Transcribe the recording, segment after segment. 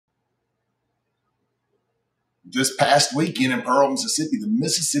This past weekend in Pearl, Mississippi, the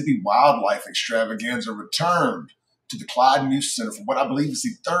Mississippi Wildlife Extravaganza returned to the Clyde Muse Center for what I believe is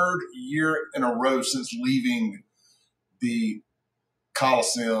the third year in a row since leaving the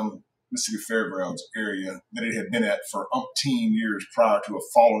Coliseum, Mississippi Fairgrounds area that it had been at for umpteen years prior to a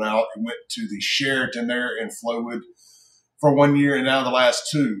falling out. It went to the Sheraton there in Flowood for 1 year, and now the last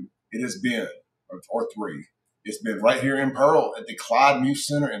two, it has been, or three, it's been right here in Pearl at the Clyde Muse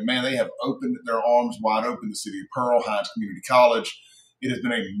Center. And man, they have opened their arms wide open. The city of Pearl, Hines Community College. It has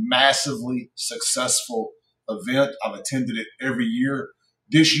been a massively successful event. I've attended it every year.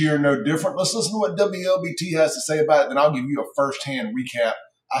 This year, no different. Let's listen to what WLBT has to say about it. Then I'll give you a firsthand recap.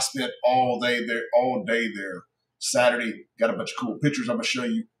 I spent all day there Saturday. Got a bunch of cool pictures I'm going to show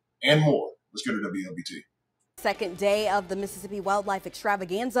you and more. Let's go to WLBT. Second day of the Mississippi Wildlife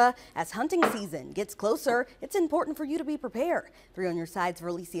Extravaganza. As hunting season gets closer, it's important for you to be prepared. 3 on Your Side's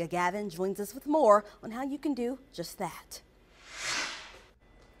Verlicia Gavin joins us with more on how you can do just that.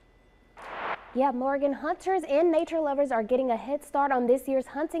 Yeah, Morgan, hunters and nature lovers are getting a head start on this year's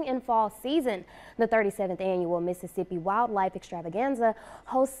hunting and fall season. The 37th annual Mississippi Wildlife Extravaganza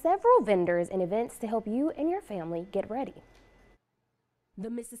hosts several vendors and events to help you and your family get ready. The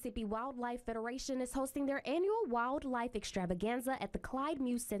Mississippi Wildlife Federation is hosting their annual Wildlife Extravaganza at the Clyde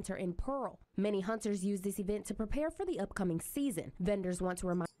Muse Center in Pearl. Many hunters use this event to prepare for the upcoming season. Vendors want to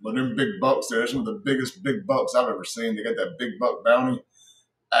remind them big bucks there, some of the biggest big bucks I've ever seen. They got that big buck bounty.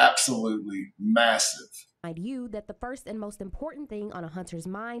 Absolutely massive. You that the first and most important thing on a hunter's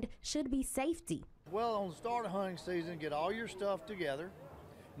mind should be safety. Well, on the start of hunting season, get all your stuff together.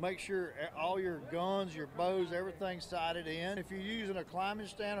 Make sure all your guns, your bows, everything's sighted in. If you're using a climbing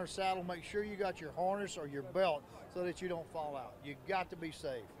stand or saddle, make sure you got your harness or your belt so that you don't fall out. You got to be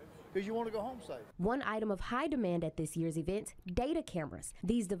safe because you want to go home safe. One item of high demand at this year's event, data cameras.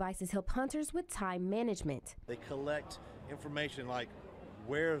 These devices help hunters with time management. They collect information like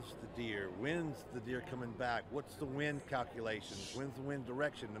where's the deer, when's the deer coming back, what's the wind calculations, when's the wind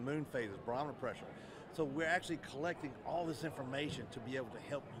direction, the moon phases, barometric pressure. So we're actually collecting all this information to be able to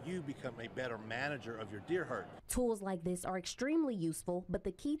help you become a better manager of your deer herd. Tools like this are extremely useful, but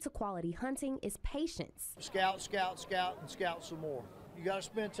the key to quality hunting is patience. Scout, scout, scout, and scout some more. You got to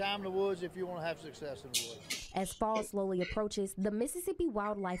spend time in the woods if you want to have success in the woods. As fall slowly approaches, the Mississippi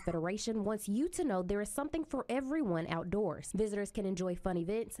Wildlife Federation wants you to know there is something for everyone outdoors. Visitors can enjoy fun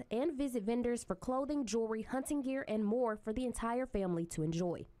events and visit vendors for clothing, jewelry, hunting gear, and more for the entire family to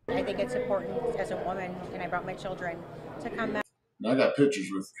enjoy. I think it's important as a woman, and I brought my children to come back. Now I got pictures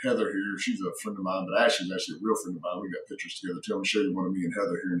with Heather here. She's a friend of mine, but Ashley's actually a real friend of mine. We got pictures together too. I'm going to show you one of me and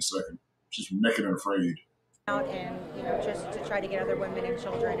Heather here in a second. She's naked and afraid. Out and just to try to get other women and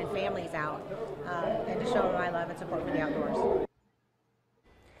children and families out and to show them my love and support for the outdoors.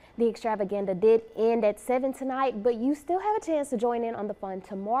 The extravaganza did end at 7 tonight, but you still have a chance to join in on the fun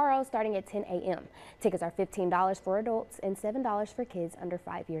tomorrow starting at 10 a.m. Tickets are $15 for adults and $7 for kids under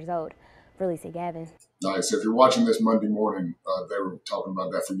 5 years old. Verlicia Gavin. Nice. So if you're watching this Monday morning, they were talking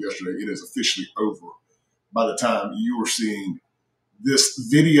about that for yesterday. It is officially over by the time you were seeing this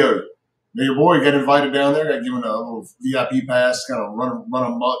video. Now your boy got invited down there, got given a little VIP pass, kind of run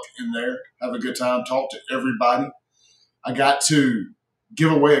amok in there, have a good time, talk to everybody. I got to give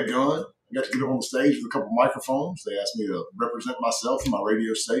away a gun. I got to get up on the stage with a couple microphones. They asked me to represent myself and my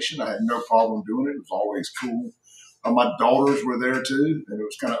radio station. I had no problem doing it. It was always cool. My daughters were there too, and it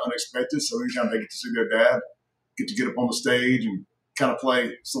was kind of unexpected. So anytime they get to see their dad, get up on the stage and kind of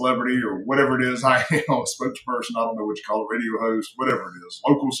play celebrity or whatever it is. I am a spokesperson. I don't know what you call it, radio host, whatever it is.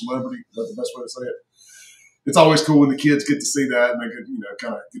 Local celebrity. Is that the best way to say it? It's always cool when the kids get to see that and they get,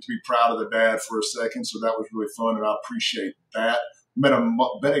 kind of get to be proud of their dad for a second. So that was really fun, and I appreciate that. Met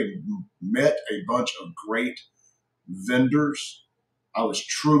a bunch of great vendors. I was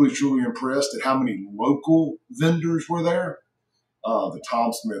truly, truly impressed at how many local vendors were there. The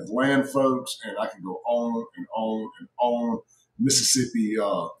Tom Smith land folks, and I can go on and on and on. Mississippi,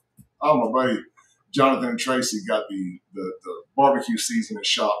 my buddy Jonathan and Tracy got the barbecue seasoning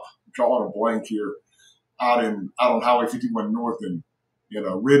shop, drawing a blank here, out on Highway 51 North in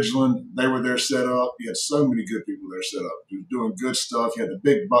Ridgeland. They were there set up. You had so many good people there set up, doing good stuff. You had the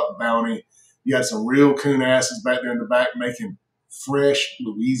big buck bounty. You had some real coon asses back there in the back making fresh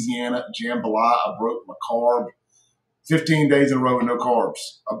Louisiana jambalaya. I broke my carb. 15 days in a row with no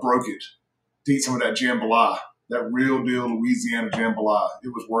carbs. I broke it to eat some of that jambalaya. That real deal Louisiana jambalaya.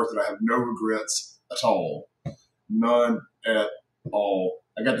 It was worth it. I have no regrets at all. None at all.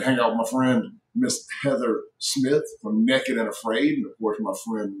 I got to hang out with my friend, Miss Heather Smith from Naked and Afraid, and of course my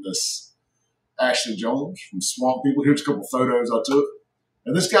friend, Miss Ashley Jones from Swamp People. Here's a couple photos I took.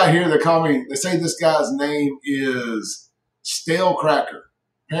 And this guy here, they say this guy's name is Stale Cracker.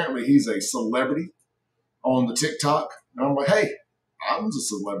 Apparently he's a celebrity on the TikTok. And I'm like, hey, I'm a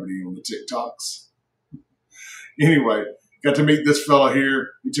celebrity on the TikToks. Anyway, got to meet this fella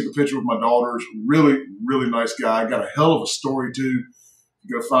here. He took a picture with my daughters. Really, really nice guy. Got a hell of a story too.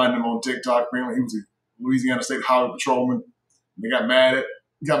 You go find him on TikTok. Apparently he was a Louisiana State Highway Patrolman. They got mad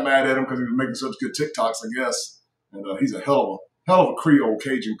at him because he was making such good TikToks, I guess. And he's a hell of a Creole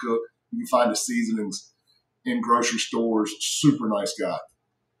Cajun cook. You can find his seasonings in grocery stores. Super nice guy.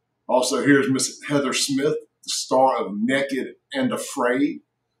 Also, here's Miss Heather Smith, the star of Naked and Afraid.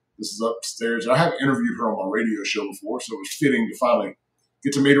 This is upstairs. I haven't interviewed her on my radio show before, so it was fitting to finally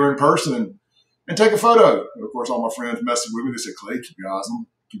get to meet her in person and take a photo. And of course, all my friends messing with me. They said, Clay, keep your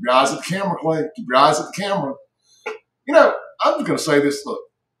eyes at the camera, Clay. Keep your eyes at the camera. You know, I'm just going to say this. Look,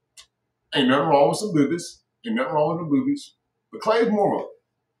 ain't nothing wrong with some boobies. Ain't nothing wrong with the boobies. But Clay's more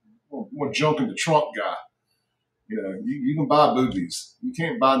junk in the trunk guy. You know, you can buy boobies. You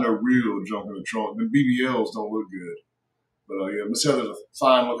can't buy no real junk in the trunk. The BBLs don't look good. But yeah, Miss Heather's a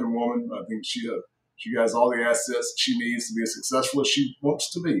fine-looking woman. I think she has all the assets she needs to be as successful as she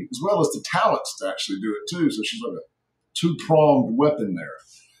wants to be, as well as the talents to actually do it too. So she's like a two-pronged weapon there.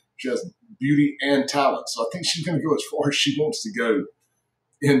 She has beauty and talent. So I think she's going to go as far as she wants to go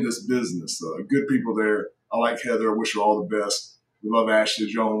in this business. Good people there. I like Heather. I wish her all the best. We love Ashley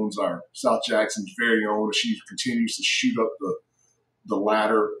Jones, our South Jackson's very own, as she continues to shoot up the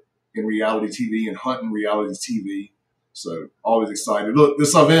ladder in reality TV and hunt in reality TV. So always excited. Look,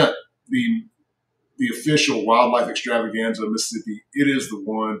 this event, the official Wildlife Extravaganza of Mississippi, it is the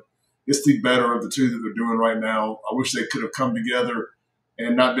one. It's the better of the two that they're doing right now. I wish they could have come together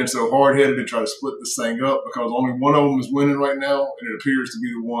and not been so hard-headed to try to split this thing up, because only one of them is winning right now, and it appears to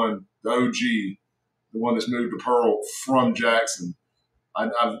be the one, the OG, the one that's moved to Pearl from Jackson.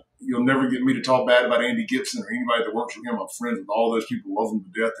 You'll never get me to talk bad about Andy Gibson or anybody that works for him. I'm friends with all those people, love them to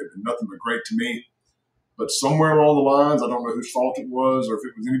death. They've been nothing but great to me. But somewhere along the lines, I don't know whose fault it was, or if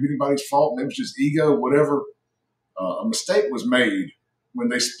it was anybody's fault, maybe it was just ego, whatever. A mistake was made when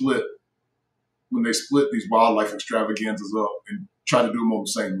they split these wildlife extravaganzas up and tried to do them on the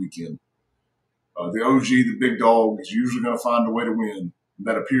same weekend. The OG, the big dog, is usually going to find a way to win.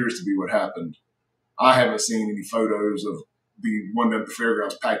 That appears to be what happened. I haven't seen any photos of the one that the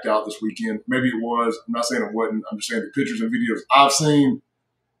fairgrounds packed out this weekend. Maybe it was. I'm not saying it wasn't. I'm just saying the pictures and videos I've seen,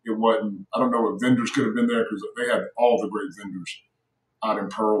 it wasn't. I don't know what vendors could have been there, because they had all the great vendors out in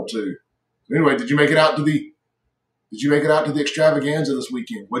Pearl too. So anyway, did you make it out to the extravaganza this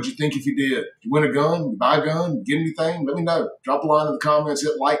weekend? What'd you think if you did? Did you win a gun? You buy a gun? You get anything? Let me know. Drop a line in the comments.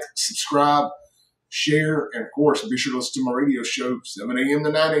 Hit like, subscribe, share, and of course, be sure to listen to my radio show 7 a.m.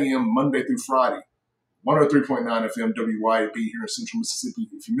 to 9 a.m. Monday through Friday. 103.9 FM WLBT here in Central Mississippi.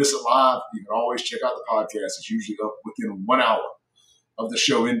 If you miss it live, you can always check out the podcast. It's usually up within 1 hour of the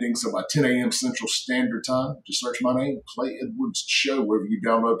show ending. So by 10 a.m. Central Standard Time, just search my name, Clay Edwards Show, wherever you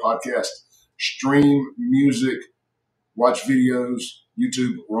download podcasts, stream music, watch videos,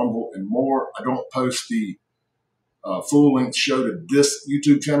 YouTube, Rumble, and more. I don't post the full-length show to this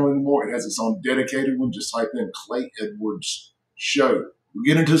YouTube channel anymore. It has its own dedicated one. Just type in Clay Edwards Show. We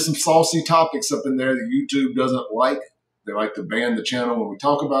get into some saucy topics up in there that YouTube doesn't like. They like to ban the channel when we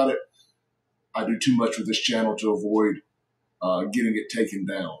talk about it. I do too much with this channel to avoid getting it taken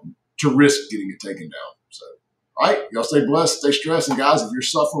down, to risk getting it taken down. So, all right, y'all stay blessed, stay stressed. And guys, if you're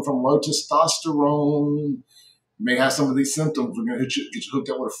suffering from low testosterone, you may have some of these symptoms. We're going to get you hooked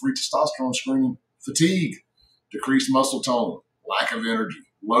up with a free testosterone screening. Fatigue, decreased muscle tone, lack of energy,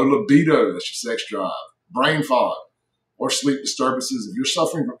 low libido, that's your sex drive, brain fog, or sleep disturbances. If you're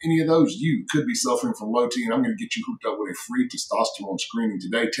suffering from any of those, you could be suffering from low T, and I'm going to get you hooked up with a free testosterone screening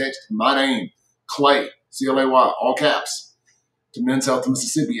today. Text my name, Clay, C-L-A-Y, all caps, to Men's Health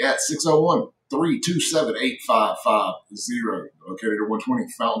Mississippi at 601-327-8550, located at 120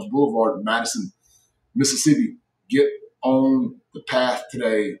 Fountains Boulevard, Madison, Mississippi. Get on the path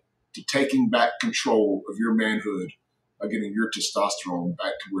today to taking back control of your manhood by getting your testosterone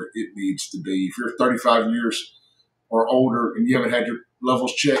back to where it needs to be. If you're 35 years or older and you haven't had your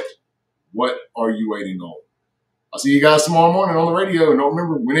levels checked, what are you waiting on? I'll see you guys tomorrow morning on the radio. And don't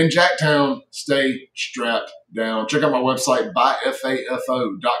remember, when in Jacktown, stay strapped down. Check out my website,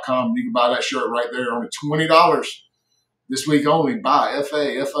 buyfafo.com. You can buy that shirt right there, only $20 this week only,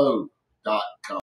 buyfafo.com.